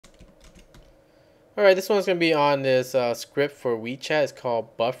Alright, this one's going to be on this script for WeeChat. It's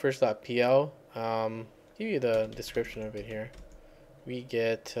called Buffers.pl. Give you the description of it here. We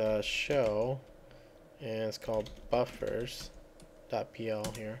get show, and it's called Buffers.pl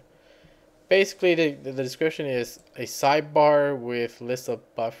here. Basically, the description is a sidebar with list of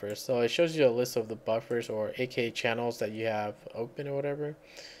buffers. So it shows you a list of the buffers, or aka channels that you have open or whatever.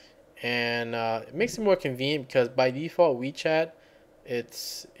 And it makes it more convenient because by default WeeChat,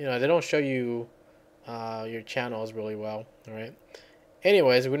 it's, they don't show you your channels really well. All right.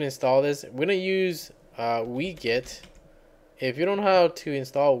 Anyways, we're gonna install this. We're gonna use weeget. If you don't know how to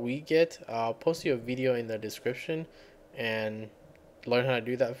install weeget, I'll post you a video in the description and learn how to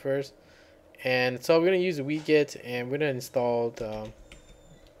do that first. And so we're gonna use weeget, and we're gonna install the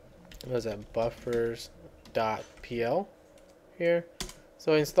what is that, buffers.pl here.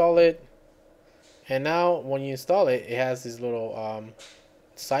 So install it, and now when you install it, it has this little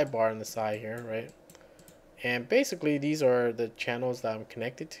sidebar on the side here, right? And basically these are the channels that I'm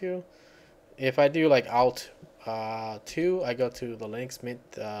connected to. If I do like alt 2, I go to the Linux Mint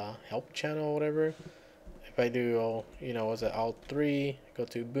help channel or whatever. If I do, was it alt 3, go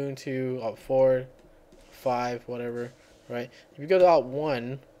to Ubuntu, alt 4, 5, whatever, right? If you go to alt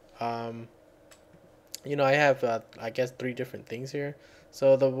 1, I have I guess 3 different things here.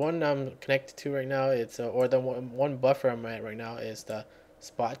 So the one I'm connected to right now, it's or the one buffer I'm at right now is the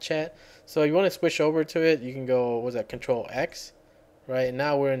spot chat. So you want to switch over to it, you can go, what was that, Control X, right? And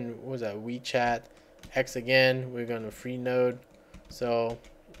now we're in, what was that, WeeChat X again. We're going to free node. So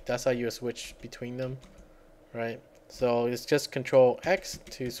that's how you switch between them, right? So it's just Control X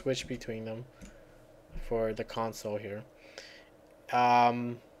to switch between them for the console here.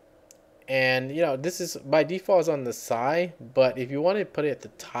 And this is by default is on the side, but if you want to put it at the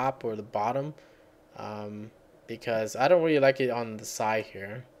top or the bottom, because I don't really like it on the side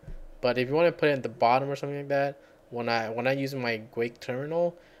here, but if you want to put it at the bottom or something like that, when I use my Wake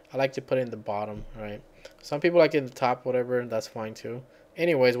terminal, I like to put it in the bottom, right? Some people like it in the top, whatever, that's fine too.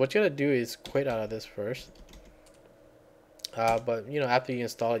 Anyways, what you're gonna do is quit out of this first. But after you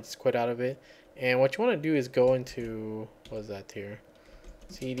install it, just quit out of it. And what you want to do is go into, what is that here?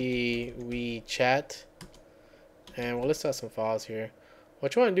 CD WeeChat, and we'll list out some files here.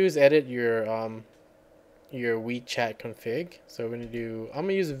 What you want to do is edit your WeeChat config. So we're gonna do, I'm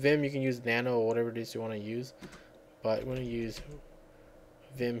gonna use Vim. You can use Nano or whatever it is you want to use, but we're gonna use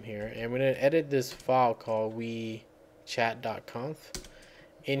Vim here, and we're gonna edit this file called weechat.conf.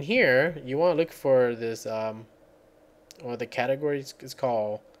 In here, you want to look for this or the category is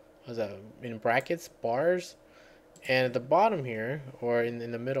called, what's that, in brackets, bars. And at the bottom here, or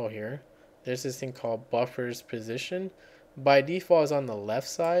in the middle here, there's this thing called buffers position. By default, it's on the left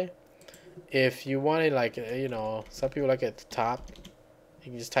side. If you want it, like, some people like it at the top,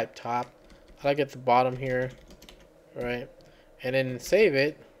 you can just type top. I like it at the bottom here, right? And then save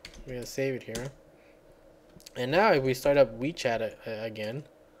it. We're gonna save it here. And now if we start up WeeChat again,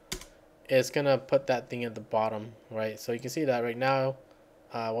 it's gonna put that thing at the bottom, right? So you can see that right now.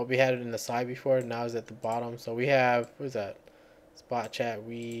 What we had in the side before now is at the bottom. So we have, what is that? Spot chat,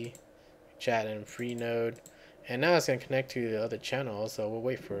 WeeChat, and free node. And now it's going to connect to the other channels. So we'll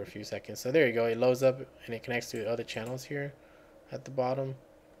wait for a few seconds. So there you go. It loads up and it connects to the other channels here at the bottom.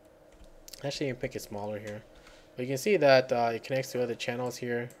 Actually, you can pick it smaller here. But you can see that it connects to other channels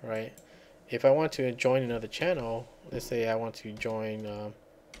here, right? If I want to join another channel, let's say I want to join, well,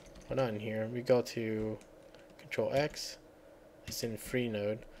 not in here. We go to Control X. It's in free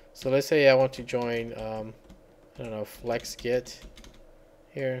node. So let's say I want to join I don't know, FlexGet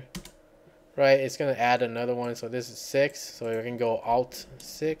here, right? It's gonna add another one. So this is 6, so I can go alt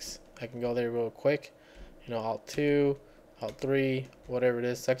 6. I can go there real quick, alt 2, alt 3, whatever it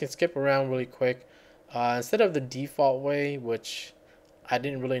is. So I can skip around really quick instead of the default way, which I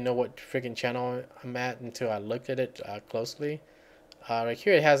didn't really know what freaking channel I'm at until I looked at it closely. Right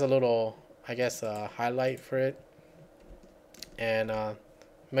here it has a little, I guess, highlight for it, and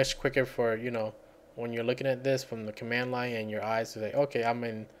much quicker for when you're looking at this from the command line, and your eyes are like, okay, I'm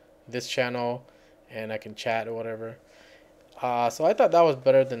in this channel and I can chat or whatever. So I thought that was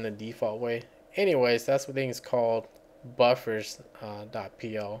better than the default way. Anyways, that's what things called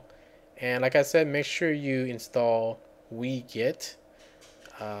buffers.pl. And like I said, make sure you install weeget.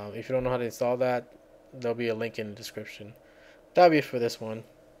 If you don't know how to install that, there'll be a link in the description. That'll be it for this one.